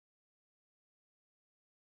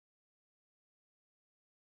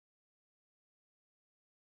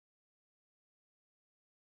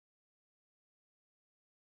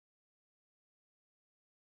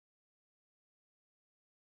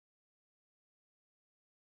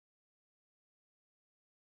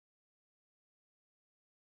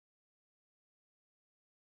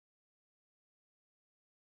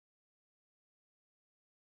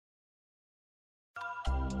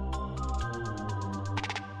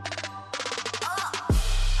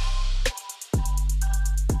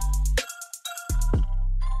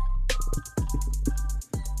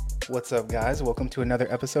What's up, guys? Welcome to another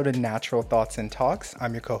episode of Natural Thoughts and Talks.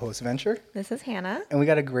 I'm your co-host, Venture. This is Hannah. And we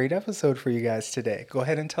got a great episode for you guys today. Go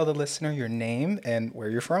ahead and tell the listener your name and where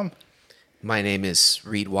you're from. My name is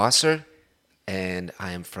Reed Wasser, and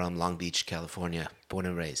I am from Long Beach, California, born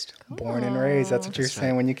and raised. Born and raised. That's what you're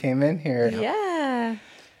saying when you came in here. Yeah.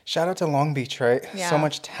 Shout out to Long Beach, right? Yeah. So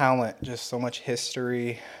much talent, just so much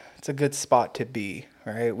history. It's a good spot to be,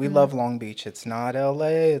 right? We love Long Beach. It's not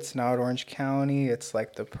LA, it's not Orange County. It's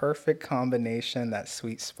like the perfect combination, that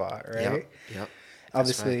sweet spot, right? Yep.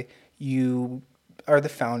 Obviously, you are the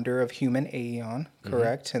founder of Human Aeon,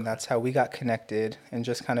 correct? And that's how we got connected and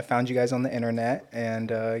just kind of found you guys on the internet.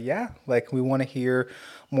 And we want to hear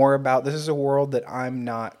more about, this is a world that I'm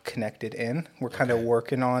not connected in. We're kind of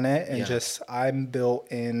working on it. And I'm built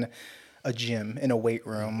in a gym, in a weight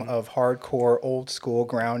room of hardcore, old school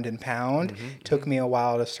ground and pound. Took me a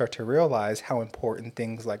while to start to realize how important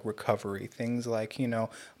things like recovery, things like,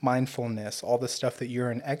 mindfulness, all the stuff that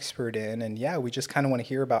you're an expert in. And we just kind of want to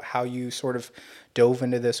hear about how you sort of dove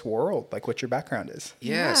into this world, like what your background is.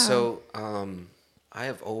 So I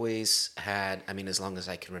have always had, as long as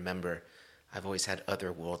I can remember, I've always had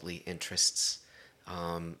otherworldly interests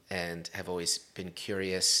and have always been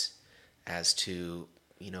curious as to,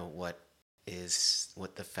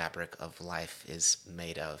 what the fabric of life is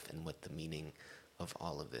made of and what the meaning of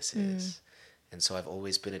all of this is. And so I've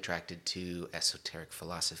always been attracted to esoteric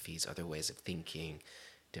philosophies, other ways of thinking,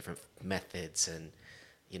 different methods, and,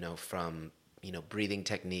 from, breathing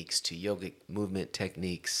techniques to yogic movement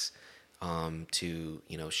techniques, to,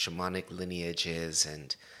 shamanic lineages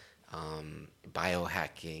and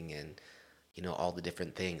biohacking and, all the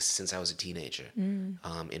different things since I was a teenager,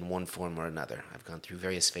 in one form or another. I've gone through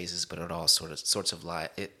various phases, but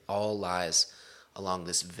it all lies along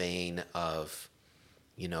this vein of,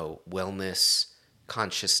 wellness,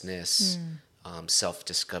 consciousness,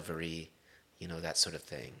 self-discovery, that sort of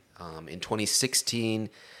thing. In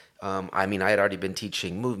 2016, I had already been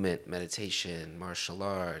teaching movement, meditation, martial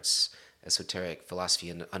arts, esoteric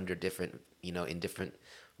philosophy, and under different, in different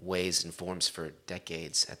ways and forms for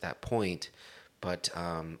decades at that point. But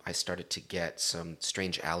I started to get some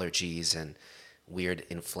strange allergies and weird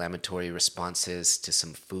inflammatory responses to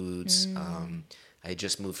some foods. I had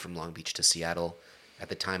just moved from Long Beach to Seattle. At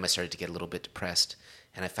the time, I started to get a little bit depressed,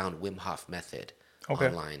 and I found Wim Hof method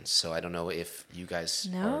online. So I don't know if you guys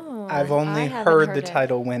I've only heard the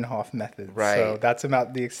title Wim Hof method. Right. So that's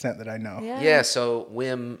about the extent that I know. Yeah, so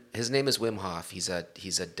his name is Wim Hof. He's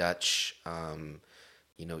a Dutch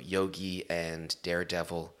yogi and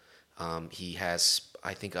daredevil. He has,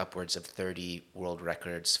 I think, upwards of 30 world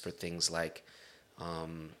records for things like,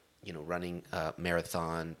 running a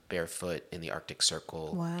marathon barefoot in the Arctic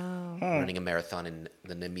Circle. Wow. Running a marathon in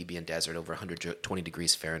the Namibian desert over 120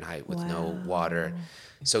 degrees Fahrenheit with no water.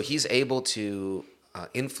 So he's able to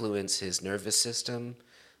influence his nervous system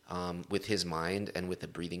with his mind and with a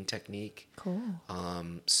breathing technique. Cool.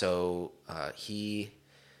 So he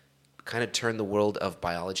kind of turned the world of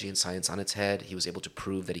biology and science on its head. He was able to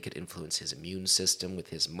prove that he could influence his immune system with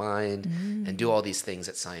his mind and do all these things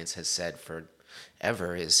that science has said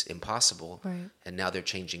forever is impossible. Right. And now they're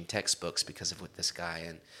changing textbooks because of what this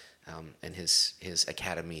guy and his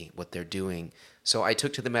academy, what they're doing. So I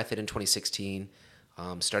took to the method in 2016,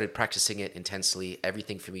 started practicing it intensely.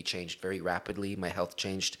 Everything for me changed very rapidly. My health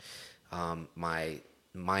changed, my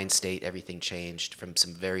mind state, everything changed from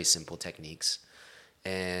some very simple techniques.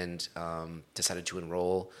 And decided to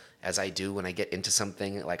enroll, as I do when I get into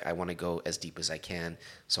something, like I want to go as deep as I can.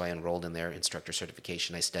 So I enrolled in their instructor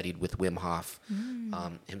certification. I studied with Wim Hof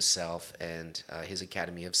himself and his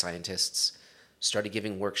academy of scientists. Started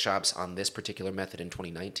giving workshops on this particular method in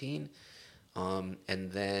 2019. And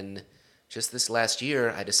then just this last year,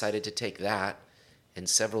 I decided to take that and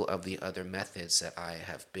several of the other methods that I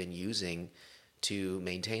have been using to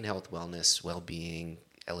maintain health, wellness, well-being,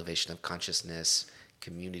 elevation of consciousness,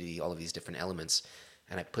 community, all of these different elements,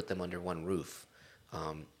 and I put them under one roof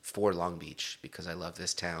for Long Beach because I love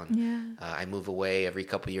this town. Yeah. I move away every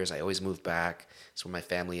couple of years. I always move back. It's where my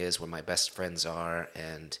family is, where my best friends are,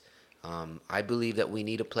 and I believe that we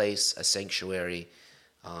need a place, a sanctuary,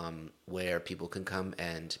 where people can come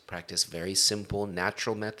and practice very simple,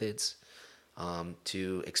 natural methods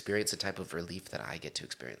to experience the type of relief that I get to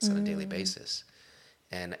experience on a daily basis.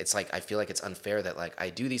 And it's like, I feel like it's unfair that I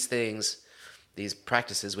do these things, these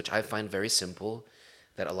practices, which I find very simple,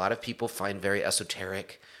 that a lot of people find very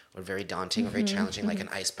esoteric or very daunting or very challenging, like an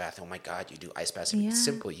ice bath. Oh my God, you do ice baths. It's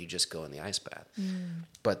simple. You just go in the ice bath.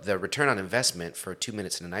 But the return on investment for 2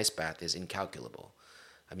 minutes in an ice bath is incalculable.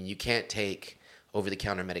 I mean, you can't take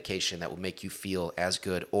over-the-counter medication that will make you feel as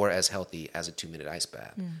good or as healthy as a 2-minute ice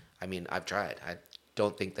bath. I mean, I've tried. I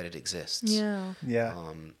don't think that it exists. Yeah. Yeah.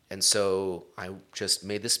 And so I just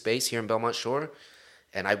made this space here in Belmont Shore,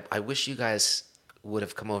 and I wish you guys would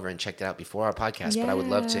have come over and checked it out before our podcast, but I would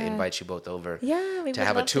love to Yeah. invite you both over Yeah, we to would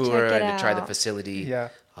have a love to tour check it and to try the out. facility. Yeah.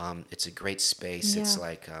 It's a great space. It's Yeah.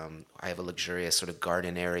 like I have a luxurious sort of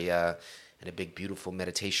garden area and a big, beautiful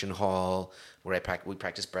meditation hall where we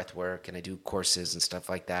practice breath work and I do courses and stuff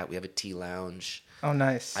like that. We have a tea lounge, Oh,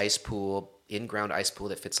 nice. ice pool, in-ground ice pool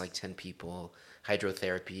that fits like 10 people,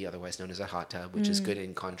 hydrotherapy, otherwise known as a hot tub, which is good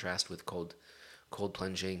in contrast with cold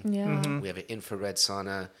plunging. Yeah. We have an infrared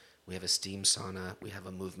sauna. We have a steam sauna. We have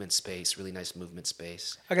a movement space, really nice movement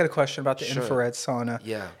space. I got a question about the Sure. infrared sauna.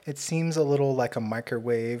 Yeah. It seems a little like a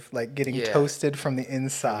microwave, like getting Yeah. toasted from the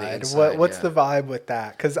inside. inside, What's yeah. the vibe with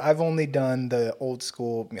that? Because I've only done the old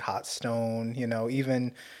school hot stone,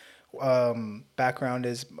 even background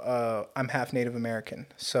is I'm half Native American.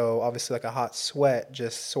 So obviously like a hot sweat,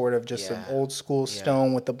 just an Yeah. old school Yeah.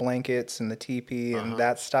 stone with the blankets and the teepee and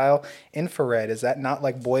that style. Infrared, is that not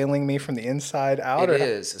like boiling me from the inside out? It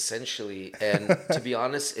is essentially, and to be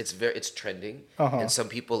honest, it's trending, and some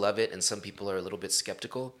people love it, and some people are a little bit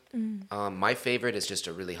skeptical. My favorite is just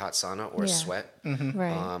a really hot sauna or a Yeah. sweat,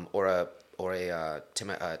 Right. or a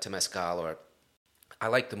temescal, or I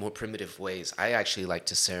like the more primitive ways. I actually like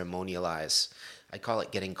to ceremonialize. I call it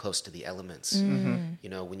getting close to the elements.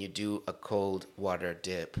 When you do a cold water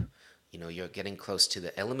dip, you're getting close to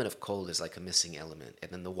the element of cold is like a missing element, and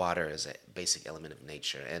then the water is a basic element of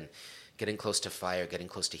nature. And getting close to fire, getting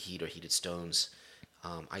close to heat or heated stones,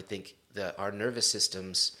 I think that our nervous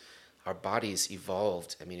systems, our bodies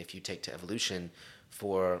evolved. I mean, if you take to evolution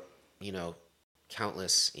for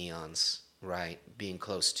countless eons, right? Being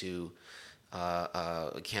close to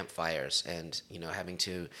campfires and having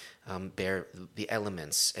to bear the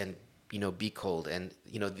elements and be cold, and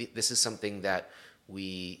this is something that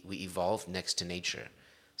we evolved next to nature.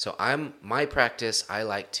 So my practice, I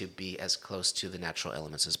like to be as close to the natural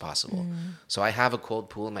elements as possible. So I have a cold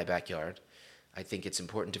pool in my backyard. I think it's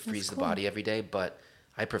important to freeze the body every day, but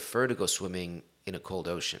I prefer to go swimming in a cold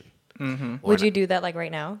ocean. Would you do that like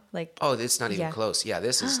right now? Like Oh, it's not even Yeah. close. Yeah,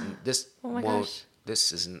 this my won't. gosh.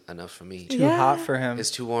 This isn't enough for me. Too Yeah. hot for him.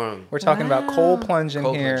 It's too warm. We're talking about cold plunging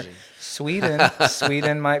Cold here. plunging.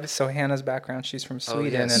 Sweden might. So Hannah's background, she's from Sweden. Oh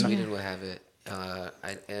yeah, and Sweden will have it.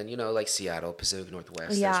 And like Seattle, Pacific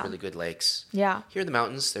Northwest, Yeah. there's really good lakes. Yeah. Here in the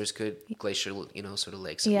mountains, there's good glacial, sort of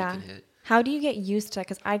lakes that we Yeah. can hit. How do you get used to it?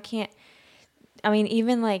 Because I can't. I mean,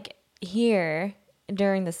 even like here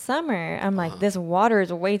during the summer, I'm like, this water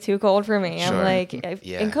is way too cold for me. I'm Sure. like,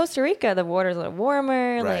 Yeah. in Costa Rica, the water's a little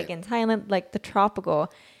warmer. Right. Like in Thailand, like the tropical.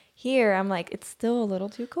 Here, I'm like, it's still a little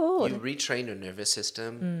too cold. You retrain your nervous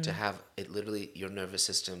system to have it literally, your nervous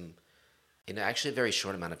system, in actually a very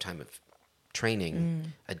short amount of time of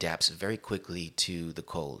training, adapts very quickly to the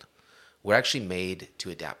cold. We're actually made to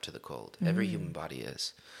adapt to the cold. Every human body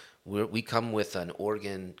is. We come with an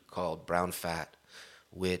organ called brown fat,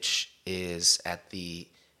 which is at the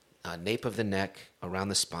nape of the neck, around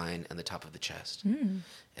the spine, and the top of the chest.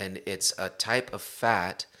 And it's a type of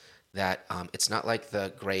fat that it's not like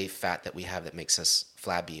the gray fat that we have that makes us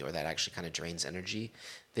flabby or that actually kind of drains energy.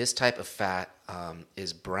 This type of fat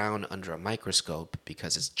is brown under a microscope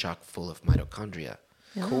because it's chock full of mitochondria.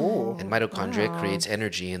 Cool. And mitochondria creates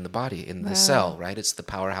energy in the body, in the cell, right? It's the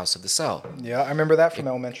powerhouse of the cell. Yeah, I remember that from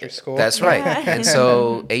elementary school. That's right. And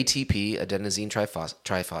so ATP, adenosine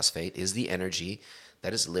triphosphate, is the energy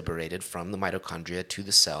that is liberated from the mitochondria to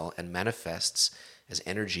the cell and manifests as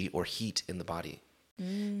energy or heat in the body.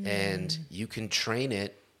 And you can train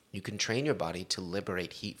your body to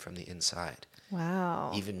liberate heat from the inside,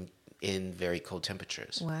 Wow. even in very cold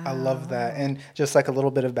temperatures. Wow. I love that. And just like a little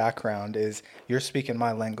bit of background is you're speaking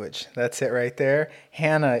my language. That's it right there.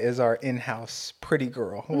 Hannah is our in-house pretty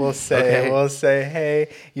girl. We'll say,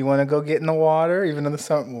 hey, you want to go get in the water? Even in the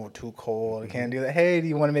summer, too cold. I can't do that. Hey, do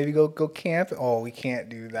you want to maybe go camp? Oh, we can't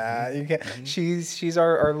do that. You can't. She's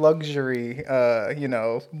our luxury,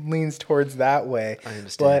 leans towards that way. I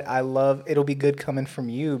understand. But I love, it'll be good coming from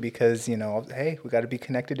you because, hey, we got to be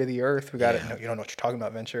connected to the earth. We got to, no, you don't know what you're talking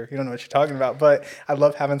about, Venture. You don't know what you're talking about, but I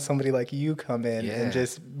love having somebody like you come in and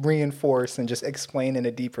just reinforce and just explain in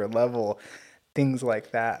a deeper level things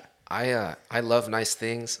like that. I love nice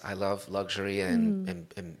things. I love luxury and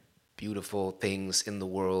beautiful things in the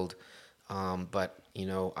world. But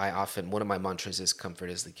I often, one of my mantras is comfort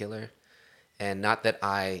is the killer. And not that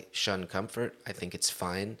I shun comfort. I think it's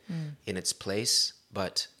fine in its place,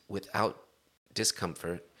 but without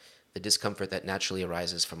discomfort, the discomfort that naturally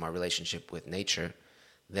arises from our relationship with nature,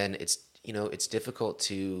 then it's difficult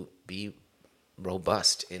to be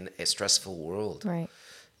robust in a stressful world. Right.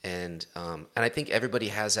 And I think everybody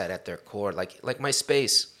has that at their core. Like my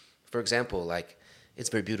space, for example, like it's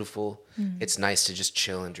very beautiful. It's nice to just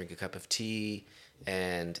chill and drink a cup of tea.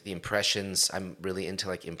 And the impressions, I'm really into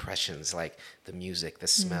like impressions, like the music, the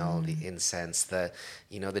smell, the incense, the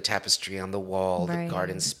tapestry on the wall, the Right.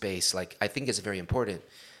 garden space. Like I think it's very important.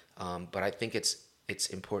 But I think it's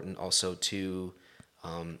important also to,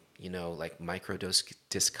 like microdose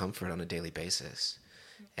discomfort on a daily basis.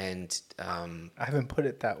 And I haven't put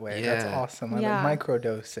it that way. That's Yeah. awesome. I Yeah. like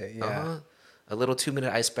microdose it. Yeah. a little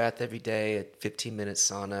 2-minute ice bath every day, a 15-minute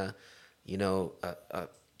sauna, a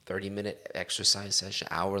 30-minute exercise session,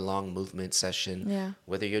 hour-long movement session. Yeah.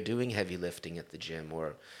 Whether you're doing heavy lifting at the gym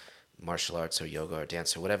or martial arts or yoga or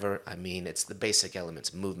dance or whatever, I mean, it's the basic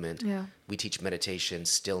elements, movement. Yeah. We teach meditation,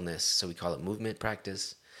 stillness, so we call it movement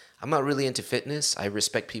practice. I'm not really into fitness. I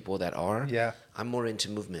respect people that are. Yeah. I'm more into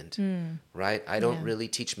movement, right? I don't Yeah. really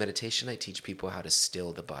teach meditation. I teach people how to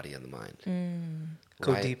still the body and the mind.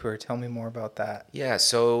 Go Right? deeper. Tell me more about that. Yeah,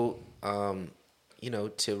 so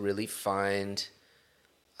to really find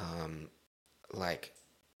like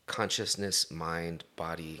consciousness, mind,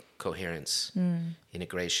 body coherence,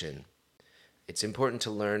 integration, it's important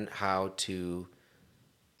to learn how to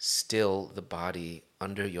still the body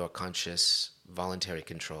under your conscious voluntary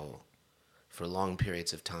control for long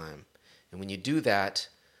periods of time. And when you do that,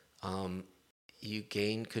 you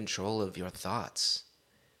gain control of your thoughts.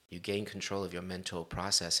 You gain control of your mental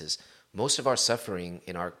processes. Most of our suffering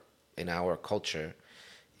in our culture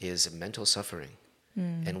is mental suffering.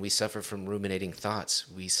 And we suffer from ruminating thoughts.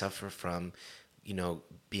 We suffer from,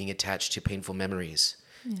 being attached to painful memories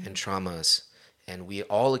and traumas. And we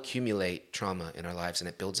all accumulate trauma in our lives, and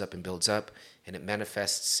it builds up, and it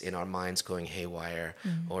manifests in our minds going haywire,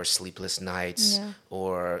 or sleepless nights,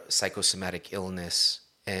 or psychosomatic illness.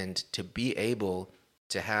 And to be able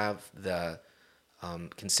to have the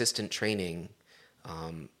consistent training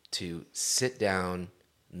to sit down,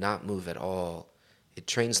 not move at all, it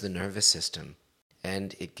trains the nervous system,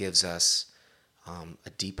 and it gives us a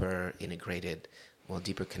deeper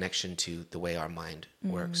deeper connection to the way our mind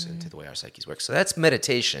works and to the way our psyches work. So that's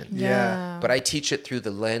meditation. Yeah. But I teach it through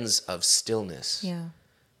the lens of stillness. Yeah.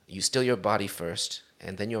 You still your body first,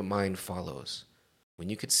 and then your mind follows. When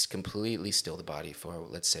you could completely still the body for,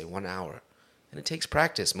 let's say, 1 hour, and it takes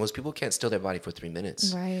practice. Most people can't still their body for 3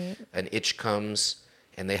 minutes. Right. An itch comes,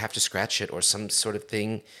 and they have to scratch it or some sort of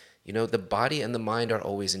thing. The body and the mind are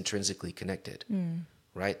always intrinsically connected,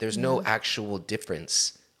 right? There's no actual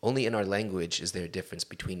difference. Only in our language is there a difference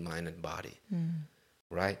between mind and body,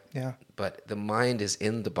 right? Yeah. But the mind is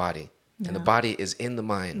in the body, and the body is in the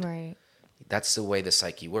mind. Right. That's the way the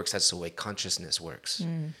psyche works. That's the way consciousness works.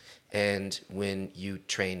 And when you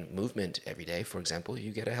train movement every day, for example,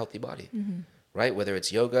 you get a healthy body, right? Whether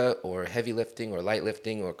it's yoga or heavy lifting or light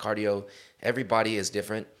lifting or cardio, every body is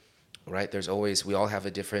different, right? We all have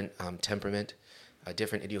a different temperament,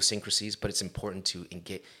 different idiosyncrasies, but it's important to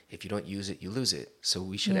engage. If you don't use it, you lose it. So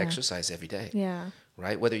we should exercise every day, Yeah.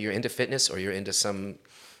 right? Whether you're into fitness or you're into some,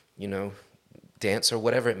 dance or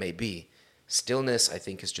whatever it may be, stillness, I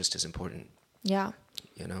think, is just as important, Yeah.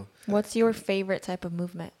 What's your favorite type of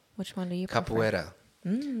movement? Which one do you prefer? Capoeira.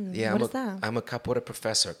 Yeah, what is that? I'm a capoeira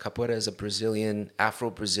professor. Capoeira is a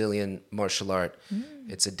Afro-Brazilian martial art.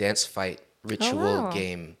 It's a dance fight ritual wow.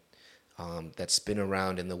 game that's been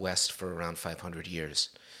around in the West for around 500 years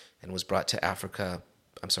and was brought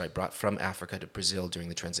from Africa to Brazil during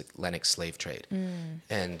the transatlantic slave trade.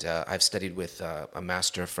 And I've studied with a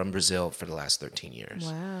master from Brazil for the last 13 years.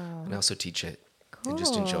 Wow. And I also teach it and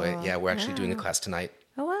just enjoy it. Yeah, we're actually doing a class tonight.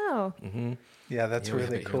 Oh, wow. Yeah, that's Yeah, we have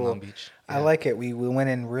really it here in Long cool. Beach. I like it. We went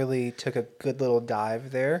and really took a good little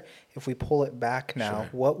dive there. If we pull it back now,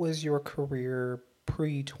 what was your career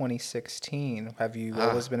pre-2016? Have you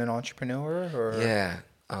always been an entrepreneur? Or? Yeah,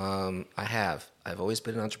 I have. I've always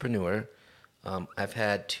been an entrepreneur. I've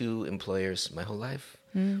had 2 employers my whole life.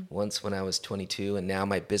 Once when I was 22, and now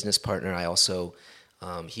my business partner, I also,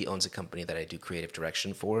 he owns a company that I do creative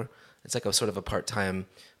direction for. It's like a sort of a part-time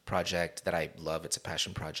project that I love. It's a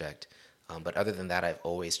passion project. But other than that, I've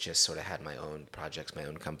always just sort of had my own projects, my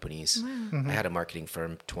own companies. I had a marketing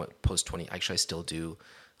firm post-20. Actually, I still do.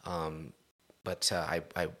 But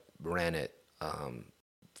I ran it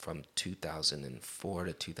from 2004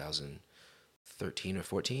 to 2013 or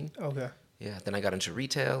 14. Okay. Yeah, then I got into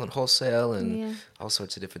retail and wholesale and all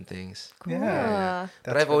sorts of different things. Cool. Yeah.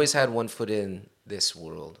 But I've always had one foot in this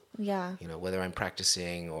world, Yeah. whether I'm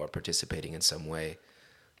practicing or participating in some way.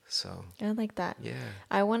 So, I like that. yeah.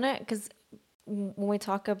 I want to, because when we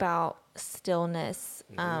talk about stillness,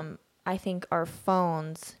 I I think our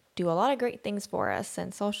phones do a lot of great things for us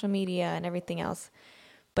and social media and everything else.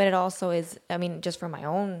 But it also is, I mean, just from my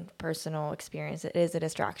own personal experience, it is a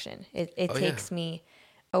distraction. It takes me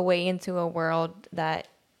away into a world that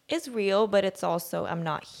is real, but it's also, I'm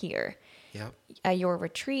not here. Yep. At your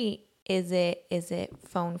retreat, is it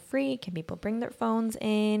phone free? Can people bring their phones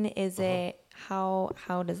in? Is it, how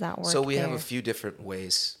does that work? So we have there? a few different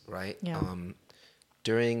ways, right? Yeah.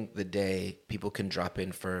 During the day, people can drop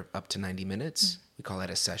in for up to 90 minutes. We call that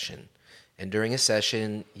a session. And during a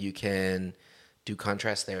session, you can do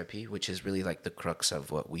contrast therapy, which is really like the crux of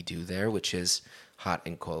what we do there, which is hot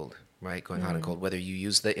and cold, right? Going hot and cold, whether you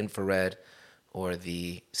use the infrared or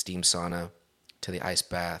the steam sauna to the ice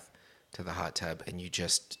bath to the hot tub, and you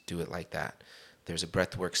just do it like that. There's a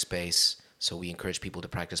breathwork space, so we encourage people to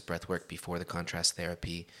practice breathwork before the contrast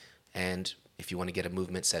therapy. And if you want to get a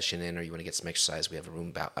movement session in or you want to get some exercise, we have a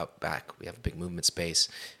room out back. We have a big movement space,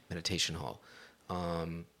 meditation hall.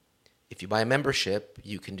 If you buy a membership,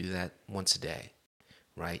 you can do that once a day,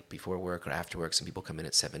 right? Before work or after work. Some people come in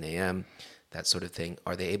at 7 a.m., that sort of thing.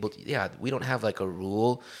 Are they able to? Yeah, we don't have like a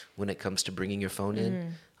rule when it comes to bringing your phone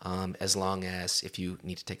in. As long as if you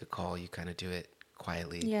need to take a call, you kind of do it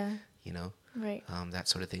quietly. Yeah. You know? Right. That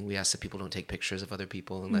sort of thing. We ask that people don't take pictures of other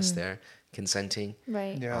people unless they're consenting.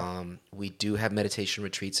 Right. Yeah. We do have meditation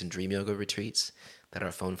retreats and dream yoga retreats that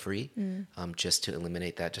are phone free, just to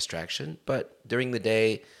eliminate that distraction. But during the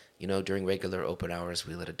day, you know, during regular open hours,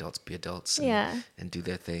 we let adults be adults and do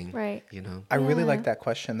their thing. Right. You know? I really Yeah. like that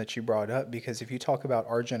question that you brought up, because if you talk about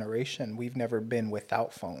our generation, we've never been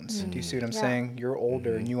without phones. Do you see what I'm Yeah. saying? You're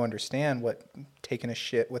older and you understand what taking a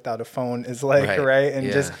shit without a phone is like, Right. right? And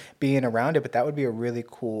Yeah. just being around it. But that would be a really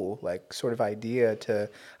cool, like, sort of idea to,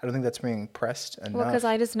 I don't think that's being pressed enough. Well, because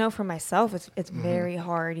I just know for myself, it's very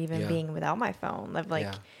hard even Yeah. being without my phone. Like,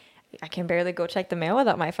 Yeah. I can barely go check the mail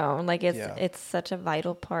without my phone. Like, Yeah. it's such a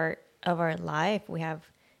vital part of our life. We have,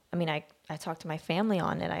 I mean, I talk to my family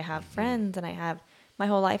on it. I have friends, and my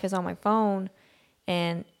whole life is on my phone.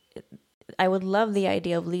 And I would love the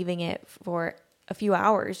idea of leaving it for a few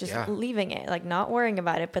hours, just leaving it, like not worrying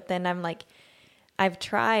about it. But then I'm like, I've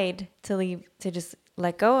tried to just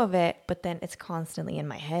let go of it, but then it's constantly in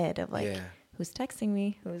my head of like, who's texting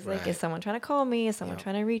me? Who's like, is someone trying to call me? Is someone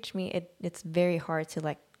trying to reach me? It's very hard to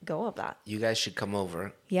let go of that. You guys should come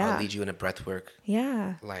over. Yeah. I'll lead you in a breathwork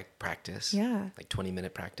Yeah. like practice. Yeah. Like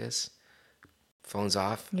 20-minute practice. Phones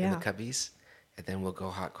off in the cubbies. And then we'll go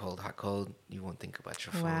hot, cold, hot, cold. You won't think about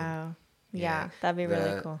your phone. Wow. Yeah. That'd be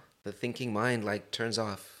really cool. The thinking mind like turns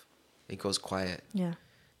off. It goes quiet. Yeah.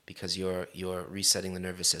 Because you're resetting the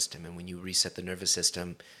nervous system. And when you reset the nervous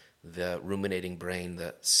system, the ruminating brain,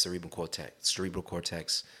 the cerebral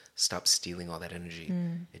cortex stops stealing all that energy.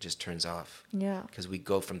 It just turns off. Yeah. Because we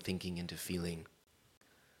go from thinking into feeling,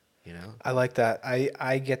 you know? I like that.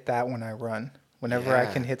 I get that when I run. Whenever I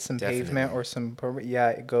Yeah, can hit some definitely. pavement or some,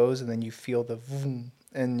 it goes, and then you feel the vroom,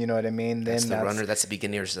 and you know what I mean? That's Then the runner. That's the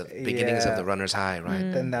beginnings of the runner's high,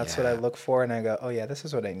 right? Then that's what I look for, and I go, oh yeah, this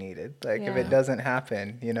is what I needed. Like if Yeah. it doesn't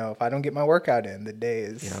happen, you know, if I don't get my workout in, the day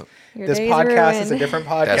is. Your This day's podcast is a ruined. different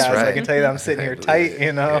podcast. That's I right. can tell you that I'm sitting here I believe tight, it.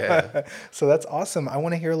 you know. Yeah. So that's awesome. I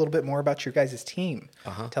want to hear a little bit more about your guys' team.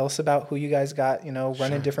 Tell us about who you guys got, you know,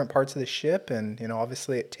 running different parts of the ship, and you know,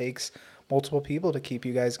 obviously it takes multiple people to keep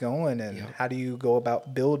you guys going, and how do you go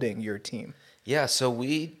about building your team? Yeah, so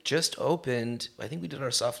we just opened, I think we did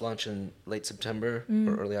our soft launch in late September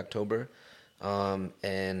or early October.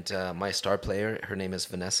 And my star player, her name is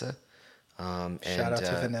Vanessa. Shout out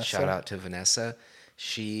to Vanessa. Shout out to Vanessa.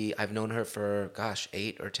 I've known her for,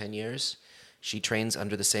 8 or 10 years. She trains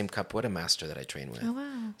under the same capoeira master that I train with. Oh,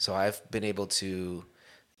 wow. So I've been able to,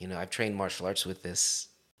 you know, I've trained martial arts with this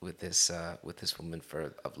woman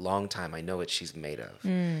for a long time. I know what she's made of.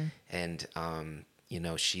 And, you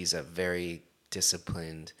know, she's a very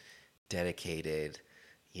disciplined, dedicated,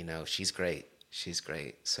 you know, she's great.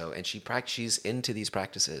 So, and she's into these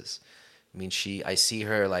practices. I mean, I see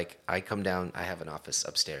her, like, I come down, I have an office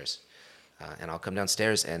upstairs, and I'll come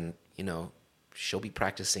downstairs and, you know, she'll be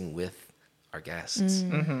practicing with our guests.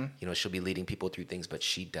 You know, she'll be leading people through things, but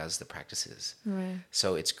she does the practices. Right.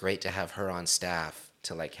 So it's great to have her on staff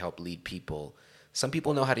to like help lead people. Some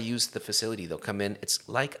people know how to use the facility. They'll come in. It's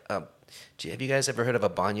like have you guys ever heard of a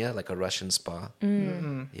banya, like a Russian spa?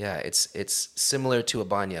 Yeah, it's similar to a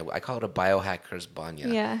banya. I call it a biohacker's banya.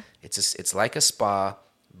 Yeah. It's like a spa,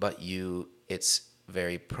 but it's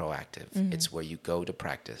very proactive. It's where you go to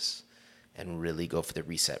practice and really go for the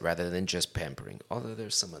reset rather than just pampering, although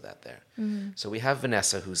there's some of that there. So we have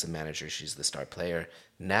Vanessa, who's the manager. She's the star player.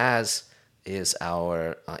 Naz is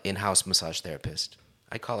our in-house massage therapist.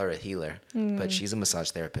 I call her a healer, but she's a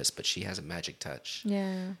massage therapist, but she has a magic touch.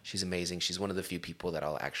 Yeah. She's amazing. She's one of the few people that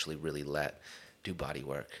I'll actually really let do body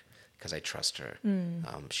work because I trust her.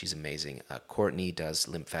 She's amazing. Courtney does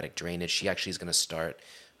lymphatic drainage. She actually is going to start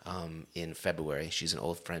in February. She's an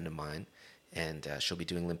old friend of mine, and she'll be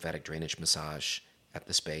doing lymphatic drainage massage at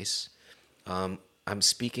the space. I'm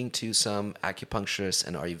speaking to some acupuncturists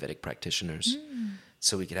and Ayurvedic practitioners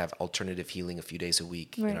so we could have alternative healing a few days a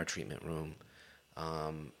week in our treatment room.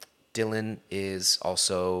 Dylan is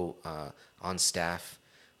also on staff,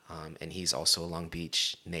 and he's also a Long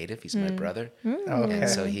Beach native. He's my brother. Okay. And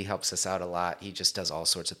so he helps us out a lot. He just does all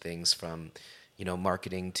sorts of things from,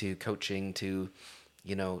 marketing to coaching to,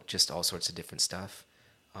 just all sorts of different stuff.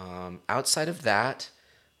 Outside of that,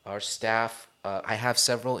 our staff, I have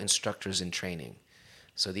several instructors in training.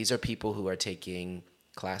 So these are people who are taking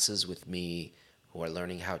classes with me, who are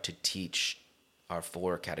learning how to teach our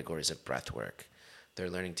 4 categories of breath work. They're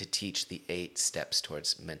learning to teach the 8 steps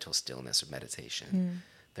towards mental stillness or meditation.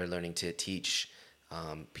 They're learning to teach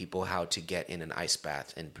people how to get in an ice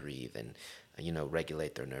bath and breathe and,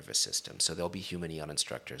 regulate their nervous system. So they'll be Human Aeon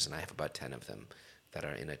instructors, and I have about 10 of them that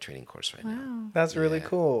are in a training course right now. That's really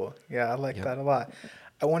cool. Yeah, I like that a lot.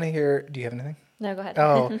 I want to hear, do you have anything? No, go ahead.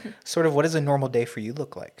 Oh, sort of what does a normal day for you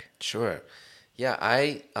look like? Sure. Yeah,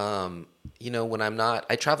 I when I'm not,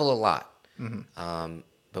 I travel a lot.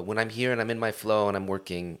 But when I'm here and I'm in my flow and I'm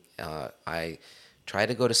working, I try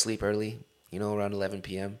to go to sleep early, around 11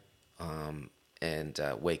 p.m. And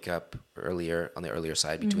wake up earlier, on the earlier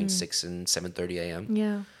side, between 6 and 7:30 a.m.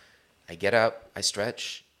 Yeah. I get up, I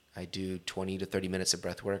stretch, I do 20 to 30 minutes of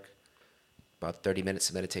breath work, about 30 minutes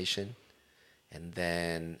of meditation, and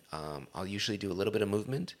then I'll usually do a little bit of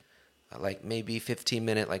movement, like maybe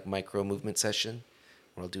 15-minute like micro movement session,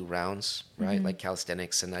 where I'll do rounds, right, like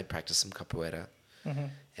calisthenics, and I practice some capoeira.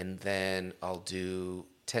 And then I'll do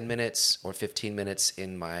 10 minutes or 15 minutes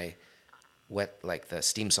in my like the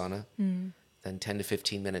steam sauna, then 10 to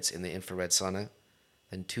 15 minutes in the infrared sauna,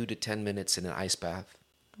 then 2 to 10 minutes in an ice bath.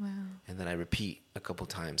 Wow. And then I repeat a couple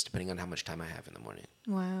times, depending on how much time I have in the morning.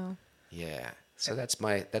 Wow. Yeah. So that's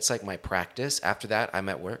like my practice. After that, I'm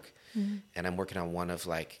at work, and I'm working on one of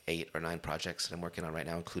like 8 or 9 projects that I'm working on right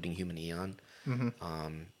now, including Human Aeon.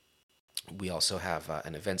 We also have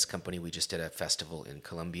an events company. We just did a festival in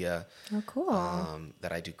Colombia. Oh, cool.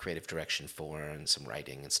 That I do creative direction for and some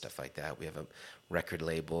writing and stuff like that. We have a record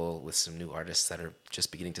label with some new artists that are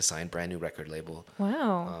just beginning to sign, brand new record label.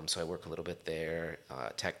 Wow. So I work a little bit there,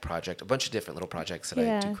 tech project, a bunch of different little projects that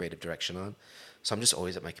I do creative direction on. So I'm just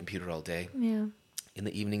always at my computer all day. Yeah. In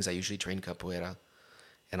the evenings, I usually train capoeira,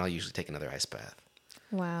 and I'll usually take another ice bath.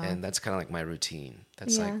 Wow. And that's kind of like my routine.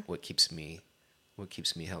 That's like what keeps me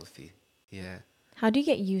healthy. Yeah. How do you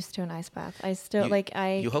get used to an ice bath? I still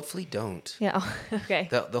You hopefully don't. Yeah. Okay.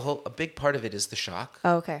 A big part of it is the shock.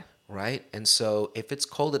 Oh, okay. Right? And so if it's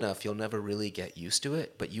cold enough, you'll never really get used to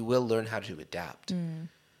it, but you will learn how to adapt.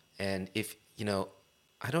 And if,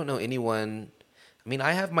 I don't know anyone,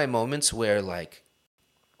 I have my moments where like,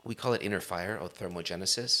 we call it inner fire or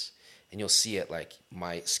thermogenesis, and you'll see it like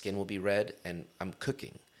my skin will be red and I'm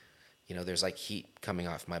cooking. There's like heat coming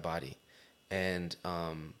off my body. And,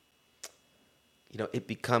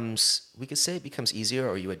 we could say it becomes easier,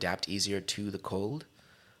 or you adapt easier to the cold.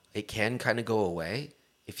 It can kind of go away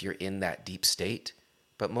if you're in that deep state.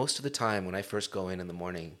 But most of the time, when I first go in the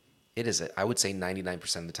morning, I would say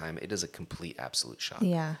 99% of the time, it is a complete, absolute shock.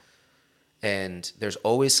 Yeah. And there's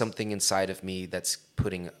always something inside of me that's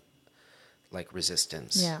putting like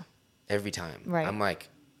resistance. Yeah. Every time. Right. I'm like,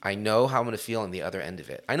 I know how I'm going to feel on the other end of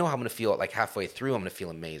it. I know how I'm going to feel like halfway through, I'm going to feel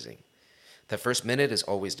amazing. The first minute is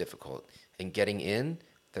always difficult. And getting in,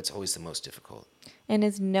 that's always the most difficult. And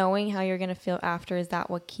is knowing how you're going to feel after, is that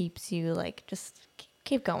what keeps you like, just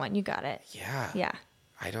keep going. You got it. Yeah. Yeah.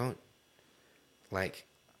 I don't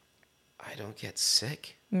get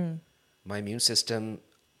sick. My immune system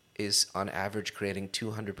is on average creating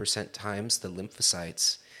 200% times the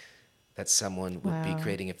lymphocytes that someone would be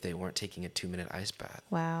creating if they weren't taking a 2-minute ice bath.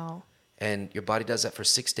 Wow. And your body does that for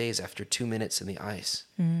 6 days after 2 minutes in the ice.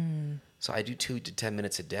 So I do 2 to 10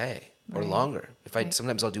 minutes a day or longer.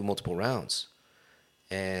 Sometimes I'll do multiple rounds,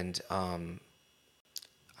 and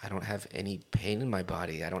I don't have any pain in my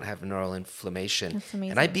body. I don't have neural inflammation. That's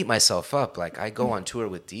amazing. And I beat myself up. Like I go on tour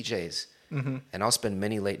with DJs, and I'll spend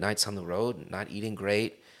many late nights on the road, not eating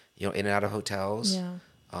great, in and out of hotels. Yeah.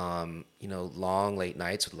 Long late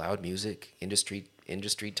nights with loud music,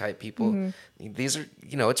 industry type people. These are,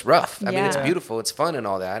 it's rough. I mean, it's beautiful, it's fun and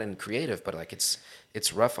all that, and creative, but like it's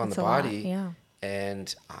rough on the body. Yeah.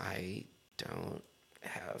 And I don't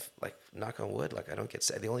have, like, knock on wood, like I don't get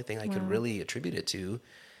sad. The only thing I could really attribute it to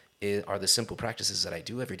are the simple practices that I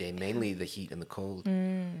do every day, mainly the heat and the cold.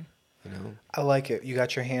 You know? I like it. You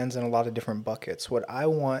got your hands in a lot of different buckets. What I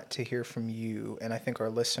want to hear from you, and I think our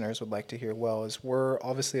listeners would like to hear well, is we're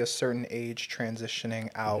obviously a certain age transitioning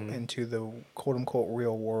out into the quote unquote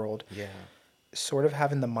real world. Yeah. Sort of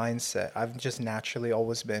having the mindset. I've just naturally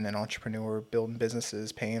always been an entrepreneur, building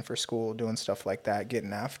businesses, paying for school, doing stuff like that,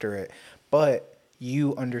 getting after it. But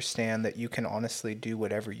you understand that you can honestly do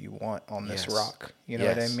whatever you want on this rock. You know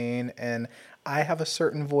what I mean? And I have a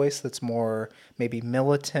certain voice that's more maybe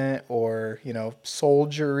militant or,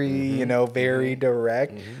 soldiery, very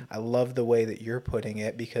direct. I love the way that you're putting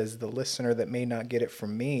it, because the listener that may not get it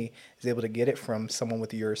from me is able to get it from someone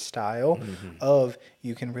with your style of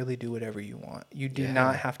you can really do whatever you want. You do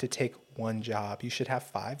not have to take one job. You should have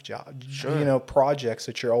 5 jobs, projects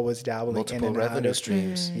that you're always dabbling multiple in and revenue out of.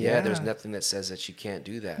 streams. Yeah, there's nothing that says that you can't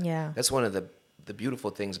do that. Yeah. That's one of the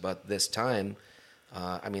beautiful things about this time.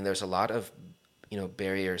 I mean, there's a lot of,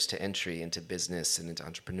 barriers to entry into business and into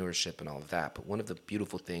entrepreneurship and all of that. But one of the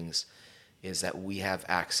beautiful things is that we have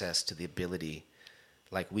access to the ability,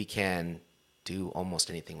 like we can do almost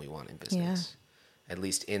anything we want in business. At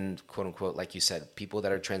least in quote unquote, like you said, people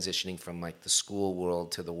that are transitioning from like the school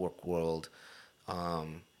world to the work world,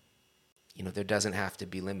 there doesn't have to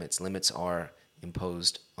be limits. Limits are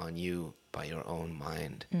imposed on you by your own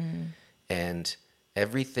mind. And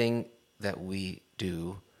everything that we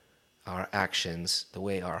do, our actions, the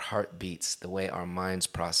way our heart beats, the way our minds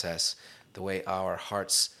process, the way our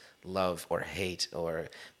hearts love or hate or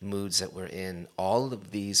moods that we're in, all of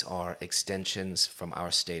these are extensions from our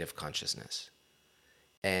state of consciousness.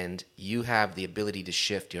 And you have the ability to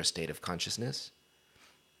shift your state of consciousness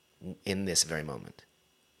in this very moment.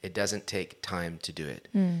 It doesn't take time to do it.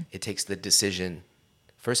 It takes the decision.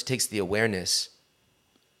 First, it takes the awareness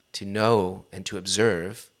to know and to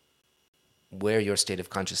observe where your state of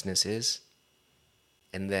consciousness is,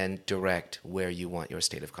 and then direct where you want your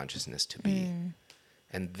state of consciousness to be.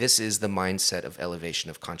 And this is the mindset of elevation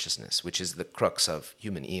of consciousness, which is the crux of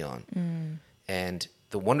Human Aeon. And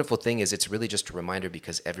the wonderful thing is it's really just a reminder,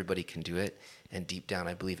 because everybody can do it. And deep down,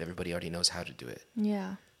 I believe everybody already knows how to do it.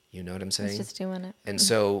 Yeah. You know what I'm saying? It's just doing it. And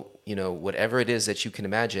so, whatever it is that you can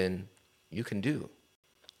imagine, you can do.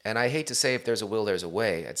 And I hate to say if there's a will, there's a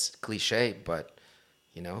way. It's cliche, but,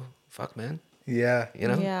 fuck, man. Yeah.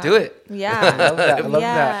 Do it. Yeah. I love that. I love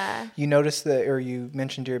that. You noticed that, or you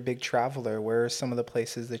mentioned you're a big traveler. Where are some of the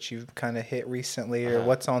places that you've kind of hit recently, or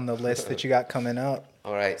what's on the list that you got coming up?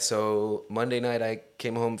 All right. So Monday night, I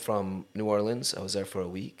came home from New Orleans. I was there for a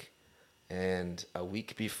week. And a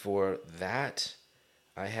week before that,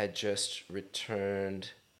 I had just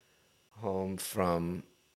returned home from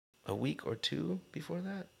a week or two before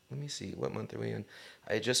that. Let me see. What month are we in?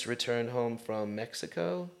 I just returned home from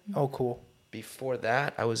Mexico. Oh, cool. Before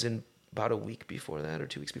that, I was in about a week before that, or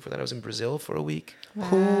 2 weeks before that, I was in Brazil for a week. Wow.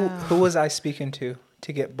 Who was I speaking to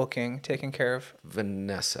get booking taken care of?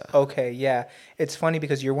 Vanessa. Okay, yeah. It's funny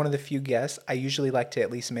because you're one of the few guests. I usually like to at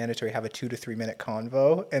least mandatory have a 2 to 3 minute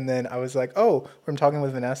convo. And then I was like, oh, I'm talking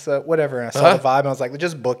with Vanessa, whatever. And I saw the vibe and I was like,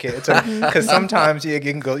 just book it. Because sometimes you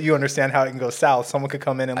can go, you understand how it can go south. Someone could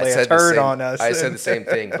come in and lay a turd on us. I said the same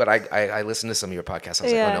thing, but I listened to some of your podcasts. I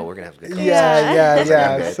was like, oh no, we're going to have a good conversation.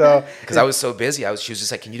 Yeah. So, because I was so busy. She was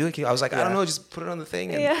just like, can you do it? I was like, I don't know, just put it on the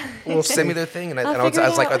thing and send me their thing. And I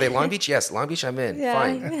was like, are they Long Beach? Yes, Long Beach, I'm in.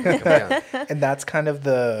 Fine. And that's kind of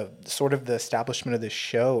the sort of the establishment of this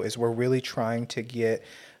show, is we're really trying to get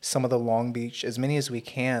some of the Long Beach, as many as we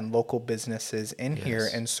can, local businesses in here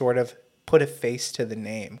and sort of put a face to the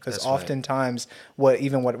name. Because oftentimes what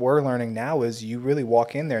we're learning now is you really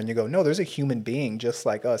walk in there and you go, no, there's a human being just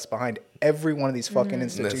like us behind every one of these fucking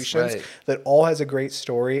institutions that all has a great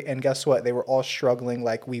story. And guess what? They were all struggling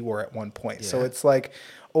like we were at one point. So it's like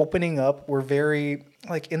opening up. We're very,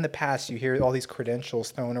 like, in the past, you hear all these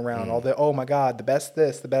credentials thrown around, all the, oh my God, the best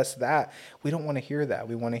this, the best that. We don't want to hear that.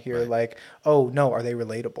 We want to hear like, oh no, are they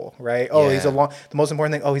relatable? Right? Oh, the most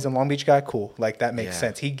important thing, oh, he's a Long Beach guy. Cool. Like, that makes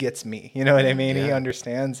sense. He gets me. You know what I mean? He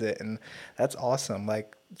understands it. And that's awesome.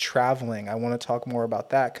 Like, traveling, I want to talk more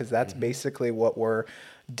about that, because that's basically what we're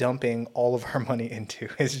dumping all of our money into,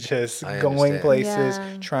 is just going places,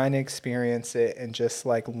 trying to experience it, and just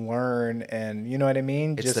like learn. And you know what I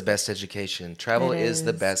mean? It's the best education. Travel is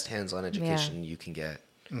the best hands-on education you can get.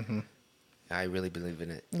 I really believe in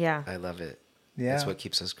it. I love it. That's what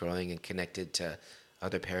keeps us growing and connected to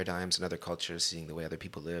other paradigms and other cultures, seeing the way other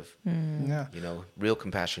people live. Real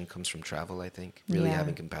compassion comes from travel, I think. Really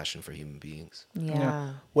having compassion for human beings.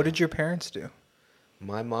 What did your parents do?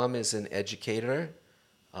 My mom is an educator.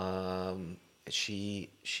 she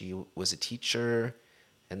was a teacher,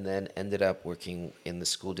 and then ended up working in the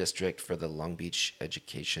school district for the Long Beach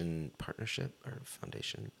Education Partnership or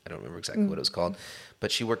Foundation. I don't remember exactly what it was called,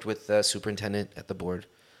 but she worked with the superintendent at the board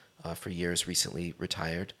for years. Recently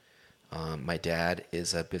retired. My dad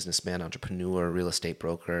is a businessman, entrepreneur, real estate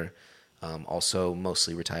broker. Also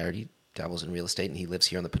mostly retired. He dabbles in real estate, and he lives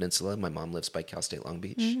here on the peninsula. My mom lives by Cal State Long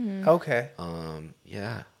Beach. Okay.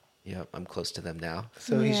 Yeah, I'm close to them now.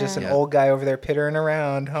 So he's just an Yeah. old guy over there pittering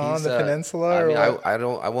around, huh, on He's, the peninsula? I or mean, what?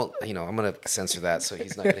 I won't, I'm gonna censor that, so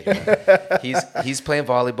he's not gonna hear that. He's playing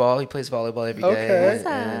volleyball. He plays volleyball every day,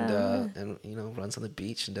 Okay. and runs on the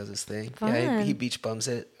beach and does his thing. Yeah, he Fun. beach bums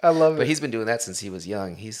it. I love But it. he's been doing that since he was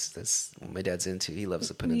young. That's what my dad's into. He loves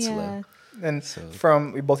the peninsula. And So-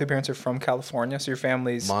 both your parents are from California, so your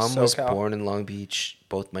family's Mom was SoCal? born in Long Beach.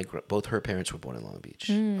 Both her parents were born in Long Beach.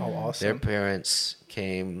 Oh, Their awesome. parents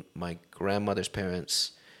came. My grandmother's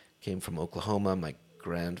parents came from Oklahoma. My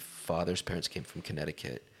grandfather's parents came from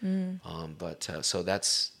Connecticut. So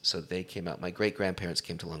they came out. My great grandparents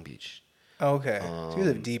came to Long Beach. Okay. So you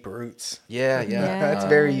have deep roots. Yeah. That's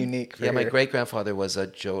very unique. For Yeah, my here. great grandfather was a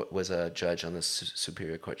judge on the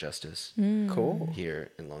Superior Court Justice Cool. here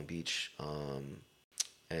in Long Beach,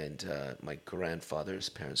 and my grandfather's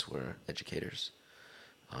parents were educators.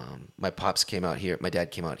 My pops came out here. My dad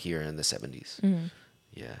came out here in the 70s.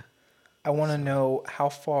 Yeah. I want to know, how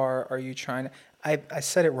far are you trying to... I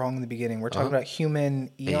said it wrong in the beginning. We're talking about Human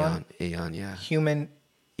Aeon? Aeon, yeah. Human...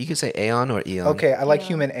 You can say Aeon or Eon. Okay, I like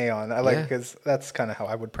Human Aeon. I like Yeah. because that's kind of how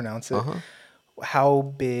I would pronounce it. Uh-huh. How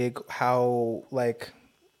big?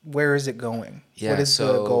 Where is it going? Yeah, What is the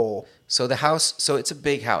goal? So the house, so it's a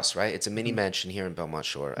big house, right? It's a mini mansion here in Belmont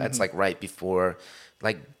Shore. It's like right before,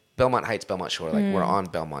 like Belmont Heights, Belmont Shore. Like we're on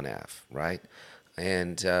Belmont Ave, right?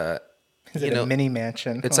 And Is it a mini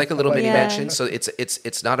mansion? it's like a little mini Yeah. mansion. So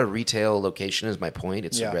it's not a retail location, is my point.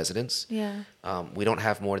 It's Yeah. a residence. Yeah. We don't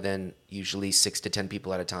have more than usually 6 to 10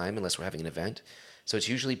 people at a time unless we're having an event. So it's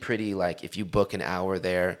usually pretty, like, if you book an hour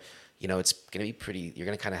there, it's going to be pretty, you're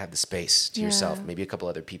going to kind of have the space to yourself, Yeah. maybe a couple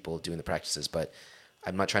other people doing the practices, but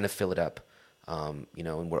I'm not trying to fill it up. And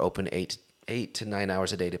we're open 8 to 9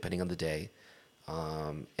 hours a day, depending on the day.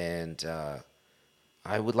 I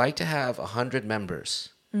would like to have 100 members.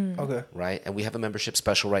 Okay. Right, and we have a membership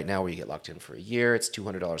special right now where you get locked in for a year. It's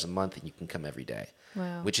 $200 a month, and you can come every day.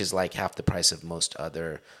 Wow. Which is like half the price of most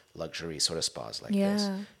other luxury sort of spas like this.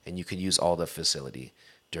 Yeah. And you can use all the facility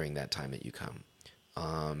during that time that you come.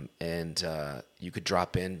 You could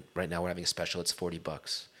drop in. Right now we're having a special. It's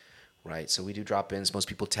 $40, right? So we do drop-ins. Most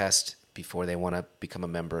people test before they want to become a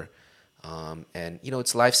member.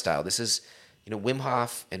 It's lifestyle. This is, Wim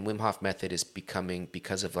Hof and Wim Hof method is becoming,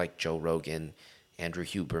 because of like Joe Rogan, Andrew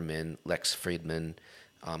Huberman, Lex Friedman,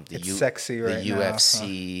 It's sexy right the now,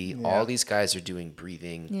 UFC, huh? Yeah. all these guys are doing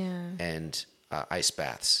breathing Yeah. and ice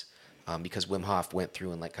baths, because Wim Hof went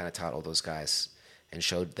through and like kind of taught all those guys and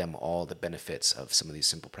showed them all the benefits of some of these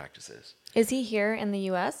simple practices. Is he here in the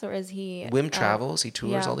U.S. or is he? Wim travels, he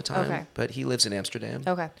tours yeah, all the time, okay. but he lives in Amsterdam.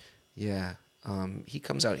 Okay. Yeah. He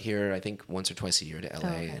comes out here, I think, once or twice a year to LA,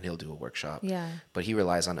 Okay. and he'll do a workshop. Yeah. But he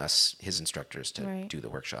relies on us, his instructors, to Right. do the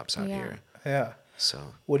workshops out Yeah. here. Yeah.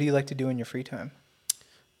 So, What do you like to do in your free time?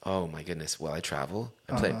 oh my goodness. Well, I travel.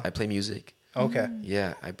 Uh-huh. I play music. Okay.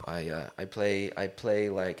 Yeah, I play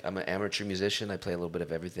like, I'm an amateur musician. I play a little bit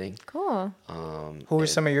of everything. Cool. Who are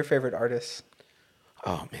some of your favorite artists?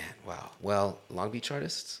 Oh man, wow. Well, Long Beach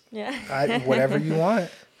artists. Yeah. Whatever you want.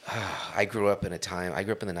 I grew up in the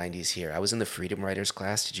 90s here. I was in the Freedom Writers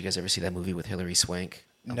class. Did you guys ever see that movie with Hilary Swank?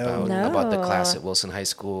 No. About the class No. at Wilson High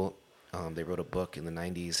School. They wrote a book in the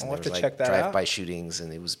 90s, and I'll there have was to like check that drive-by out. shootings,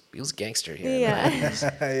 and it was gangster here. in the Yeah. 90s.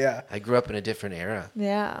 Yeah. I grew up in a different era.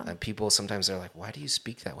 Yeah. And people sometimes are like, "Why do you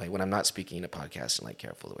speak that way?" When I'm not speaking in a podcast, I'm like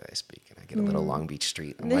careful the way I speak, and I get a little Long Beach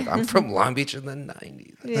Street. I'm like, I'm from Long Beach in the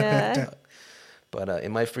 90s. Yeah. But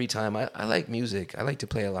in my free time, I like music. I like to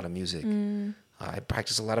play a lot of music. I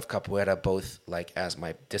practice a lot of capoeira, both like as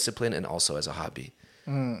my discipline and also as a hobby.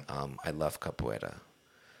 I love capoeira.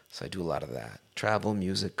 So I do a lot of that. Travel,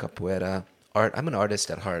 music, capoeira, art. I'm an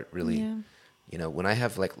artist at heart, really. Yeah. When I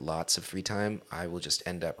have like lots of free time, I will just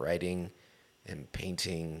end up writing and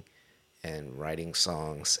painting and writing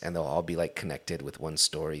songs, and they'll all be like connected with one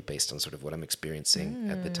story based on sort of what I'm experiencing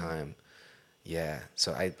at the time. Yeah.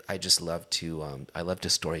 So I just love to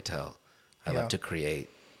storytell. I love to create.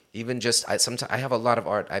 Even just sometimes I have a lot of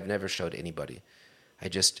art I've never showed anybody.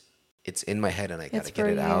 It's in my head and I gotta It's get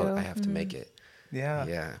for it out. you. I have to make it. Yeah.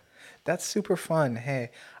 Yeah. That's super fun.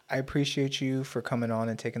 Hey, I appreciate you for coming on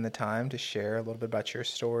and taking the time to share a little bit about your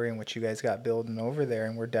story and what you guys got building over there.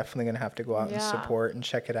 And we're definitely going to have to go out and support and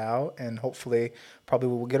check it out. And hopefully, probably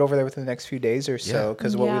we'll get over there within the next few days or so.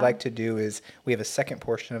 Because what we like to do is we have a second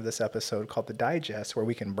portion of this episode called the digest, where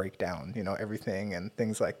we can break down, everything and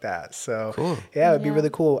things like that. So yeah, it would be really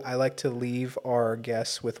cool. I like to leave our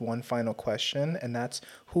guests with one final question, and that's,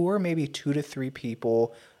 who are maybe 2 to 3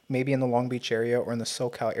 people maybe in the Long Beach area or in the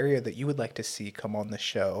SoCal area that you would like to see come on the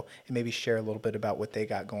show and maybe share a little bit about what they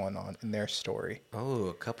got going on in their story? Oh,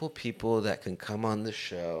 a couple people that can come on the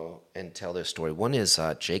show and tell their story. One is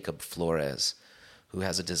Jacob Flores, who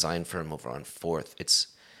has a design firm over on 4th.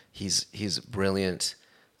 He's brilliant.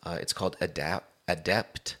 It's called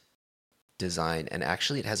Adept Design, and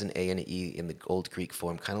actually it has an A and an E in the old Greek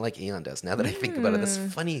form, kind of like Aeon does. Now that I think about it, that's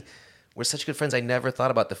funny. We're such good friends. I never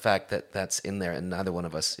thought about the fact that that's in there, and neither one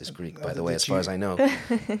of us is Greek, by the way, as far as I know.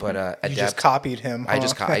 But you just copied him.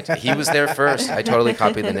 Huh? He was there first. I totally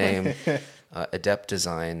copied the name. Adept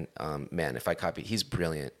Design. Man, if I copied, he's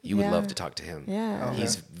brilliant. You would love to talk to him. Yeah.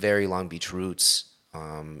 He's very Long Beach roots.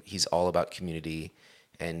 He's all about community,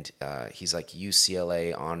 and he's like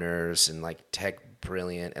UCLA honors and like tech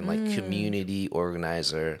brilliant and like community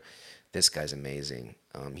organizer. This guy's amazing.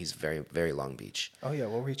 He's very, very Long Beach. Oh, yeah,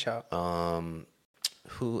 we'll reach out.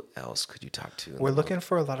 Who else could you talk to? We're looking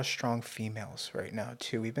for a lot of strong females right now,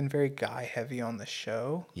 too. We've been very guy-heavy on the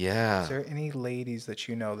show. Yeah. Is there any ladies that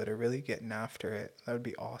you know that are really getting after it? That would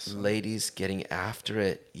be awesome. Ladies getting after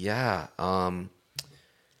it. Yeah.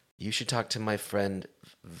 You should talk to my friend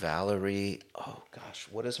Valerie. Oh, gosh.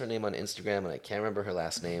 What is her name on Instagram? And I can't remember her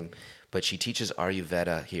last name. But she teaches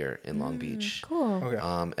Ayurveda here in Long Beach. Cool. Okay.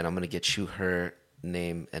 And I'm going to get you her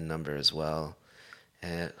name and number as well.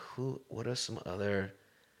 And what are some other,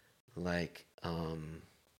 like,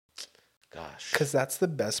 gosh. Because that's the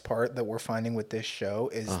best part that we're finding with this show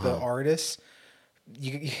is the artists.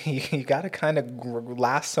 You got to kind of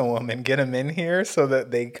lasso them and get them in here so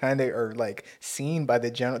that they kind of are like seen by the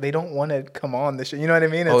general. They don't want to come on the show. You know what I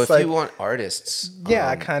mean? It's if you want artists.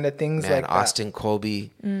 Yeah, kind of things like Austin that.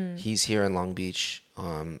 Colby, he's here in Long Beach.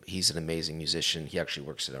 He's an amazing musician. He actually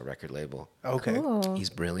works at a record label. Okay. Cool. He's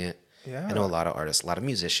brilliant. Yeah. I know a lot of artists, a lot of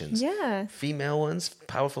musicians. Yeah. Female ones,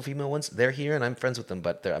 powerful female ones. They're here, and I'm friends with them,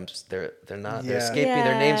 but they're not. They're Yeah. escaping.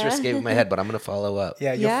 Their names are escaping my head, but I'm gonna follow up.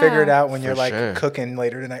 Yeah, you'll figure it out when you're For like sure. cooking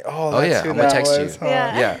later tonight. Oh That's yeah, who I'm gonna that text was, you. huh?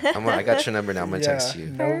 Yeah, I got your number now. I'm gonna text you.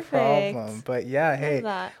 No problem. But yeah, hey,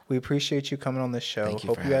 that. we appreciate you coming on the show. Thank you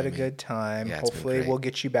Hope for you had a having me. good time. Yeah, it's been Hopefully great. we'll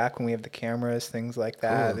get you back when we have the cameras, things like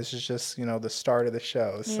that. Cool. This is just, the start of the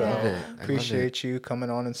show. So Love it. I love appreciate you coming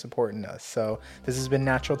on and supporting us. So this has been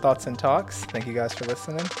Natural Thoughts and Talks. Thank you guys for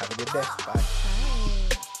listening. Have a good day. Bye.